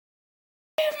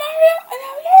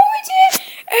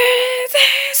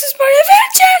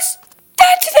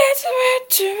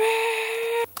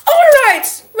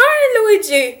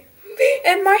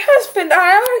husband and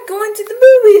I are going to the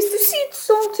movies to see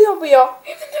Zootopia,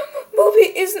 even though the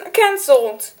movie isn't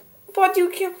cancelled. But we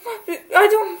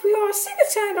are sick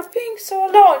and tired of being so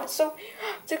alone, so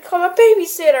to call a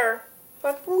babysitter.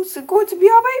 But who's going to be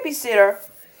our babysitter?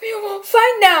 We will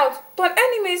find out. But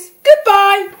anyways,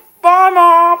 goodbye. Bye,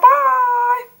 Mom.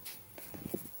 Bye.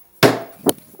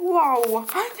 Wow.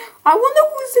 I wonder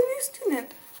who's the new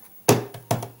student.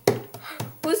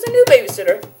 Who's the new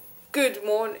babysitter? Good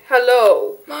morning.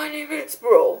 Hello. My name is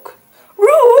Brooke.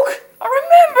 Brooke? I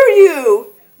remember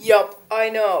you. Yup, I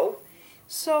know.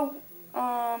 So,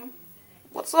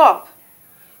 what's up?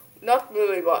 Not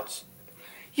really much.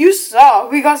 You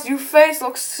suck because your face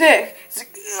looks sick.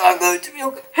 I'm going to be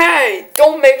okay. Hey,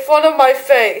 don't make fun of my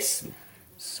face.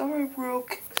 Sorry,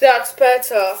 Brooke. That's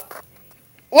better.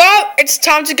 Well, it's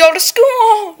time to go to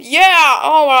school. Yeah,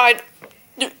 alright.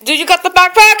 Do you got the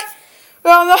backpack?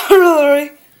 Well, not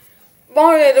really.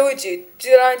 Mario and Luigi,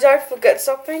 did I forget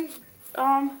something?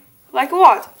 Like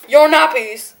what? Your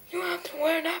nappies. You have to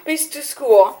wear nappies to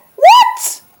school.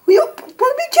 What? We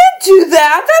can't do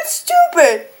that. That's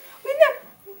stupid.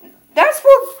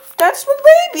 That's for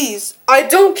babies. I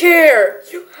don't care.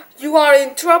 You are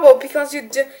in trouble because you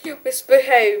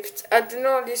misbehaved at the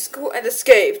naughty school and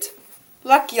escaped.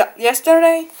 Like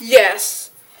yesterday?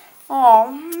 Yes.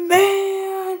 Oh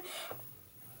man.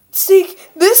 See,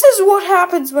 this is what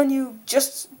happens when you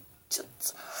just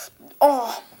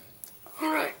oh.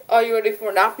 Alright, are you ready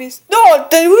for nappies? No,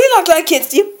 they really look like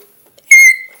kids, you.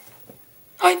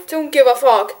 I don't give a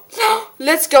fuck.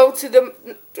 Let's go to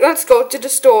the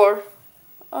store.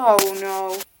 Oh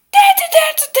no.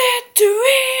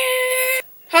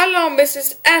 Hello,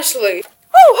 Mrs. Ashley.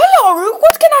 Oh, hello, Rook.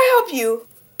 What can I help you?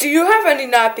 Do you have any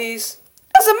nappies?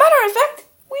 As a matter of fact,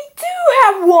 we do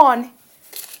have one.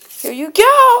 Here you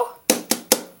go.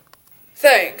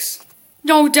 Thanks.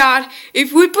 No, Dad.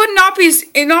 If we put nappies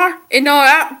in our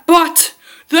butt,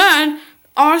 then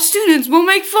our students will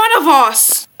make fun of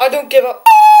us. I don't give a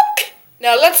fuck.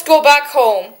 Now let's go back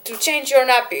home to change your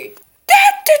nappy.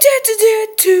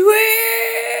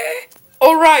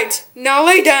 Alright, now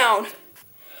lay down.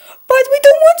 But we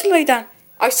don't want to lay down.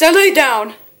 I said lay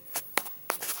down.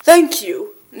 Thank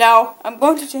you. Now I'm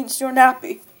going to change your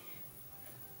nappy.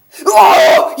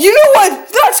 Oh, you know what?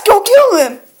 Let's go kill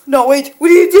him. No, wait. What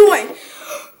are you doing?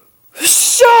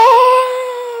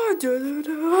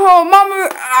 Oh, Mama.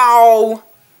 Ow.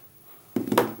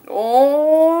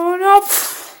 Oh, no.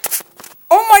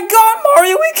 Oh, my God,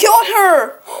 Mario. We killed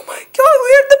her. Oh, my God.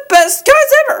 We are the best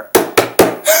guys ever.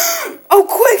 Oh,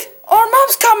 quick. Our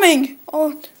mom's coming.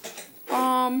 Oh,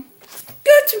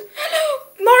 good. Hello,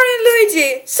 Mario and Luigi.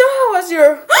 So, how was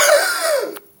your...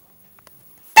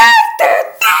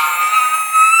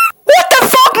 What the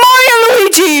fuck, Mario and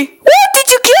Luigi? Why did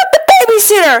you kill the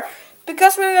babysitter?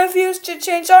 Because we refused to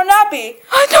change our nappy.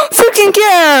 I don't freaking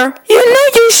care. You know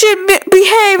you should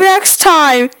behave next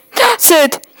time. That's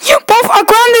it. You both are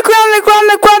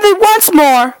grounded once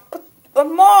more. But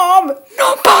Mom.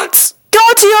 No buts.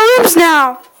 Go to your rooms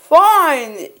now.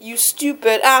 Fine, you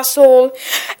stupid asshole.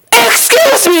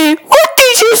 Excuse me. What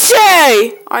did you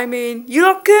say? I mean, you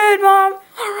look good, Mom.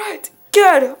 Alright,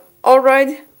 good.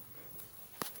 Alright.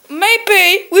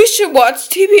 Maybe we should watch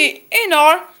TV in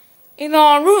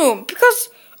our room because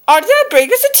our dad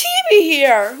brings us a TV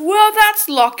here. Well, that's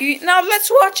lucky. Now let's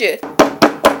watch it.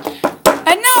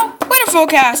 And now, weather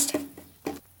forecast.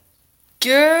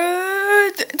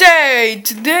 Good day.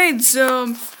 Today it's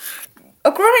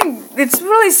it's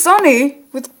really sunny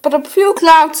but a few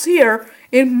clouds here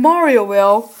in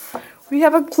Marioville. We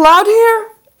have a cloud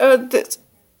here.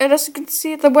 And as you can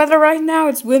see, the weather right now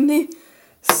it's windy.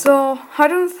 So, I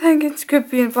don't think it could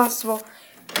be impossible.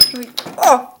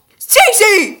 Oh!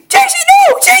 JC! JC,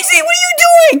 no! JC, what are you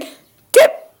doing?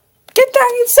 Get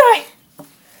back inside.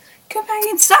 Get back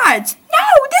inside. No,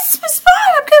 this was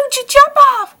fun. I'm going to jump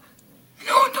off.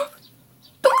 No.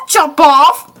 Don't jump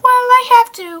off. Well, I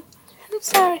have to. I'm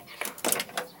sorry.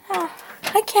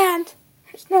 I can't.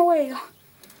 There's no way.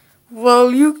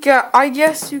 Well, I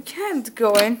guess you can't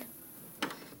go in.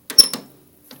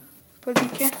 But you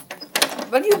can't.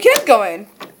 But you can't go in.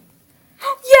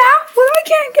 Yeah, well I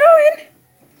can't go in.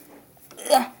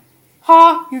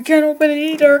 Huh, you can't open it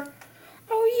either.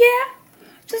 Oh yeah,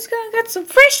 just gonna get some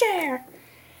fresh air.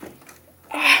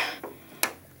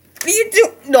 You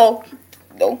do no.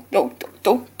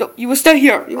 Don't. You will stay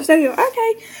here.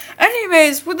 Okay.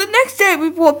 Anyways, for the next day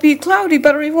it will be cloudy,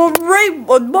 but it will rain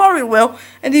on Mario will,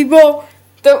 and it will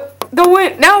the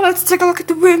wind. Now let's take a look at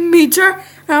the wind meter.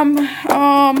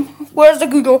 Where's the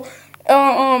Google?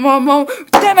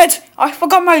 Damn it! I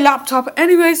forgot my laptop.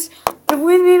 Anyways, The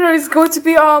wind meter is going to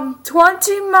be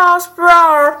 20 miles per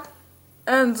hour,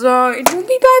 and it won't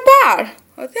be that bad,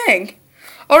 I think.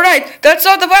 Alright, that's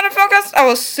all the weather forecast. I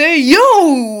will see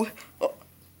you. Oh,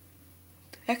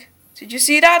 heck, did you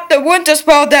see that? The wind just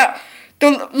fell down.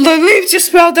 The leaves just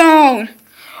fell down.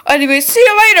 Anyway, see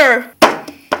you later.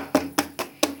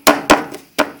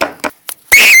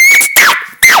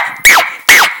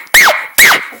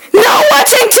 No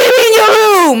watching TV in your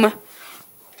room.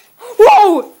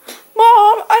 Whoa,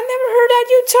 Mom! I never heard that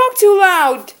you talk too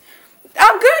loud.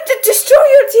 I'm going to destroy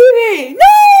your TV.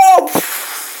 No!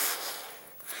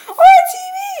 Oh,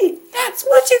 TV! That's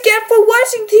what you get for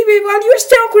watching TV while you're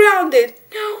still grounded.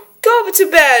 No, go to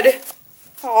bed.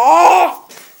 Oh,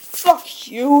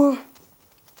 fuck you.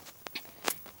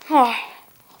 Oh.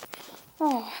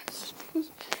 Oh.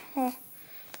 Oh.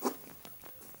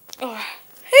 Oh.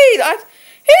 Hey,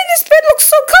 this bed looks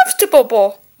so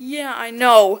comfortable. Yeah, I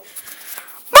know.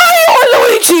 Mario and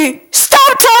Luigi,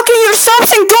 stop talking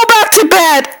yourselves and go back to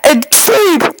bed and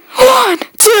sleep. 1,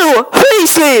 2, 3,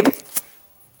 sleep.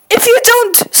 If you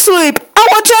don't sleep, I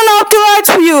will turn off the lights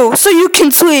for you so you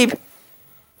can sleep.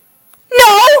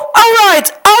 No?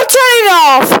 Alright, I'll turn it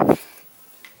off.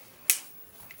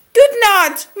 Good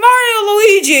night, Mario and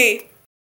Luigi.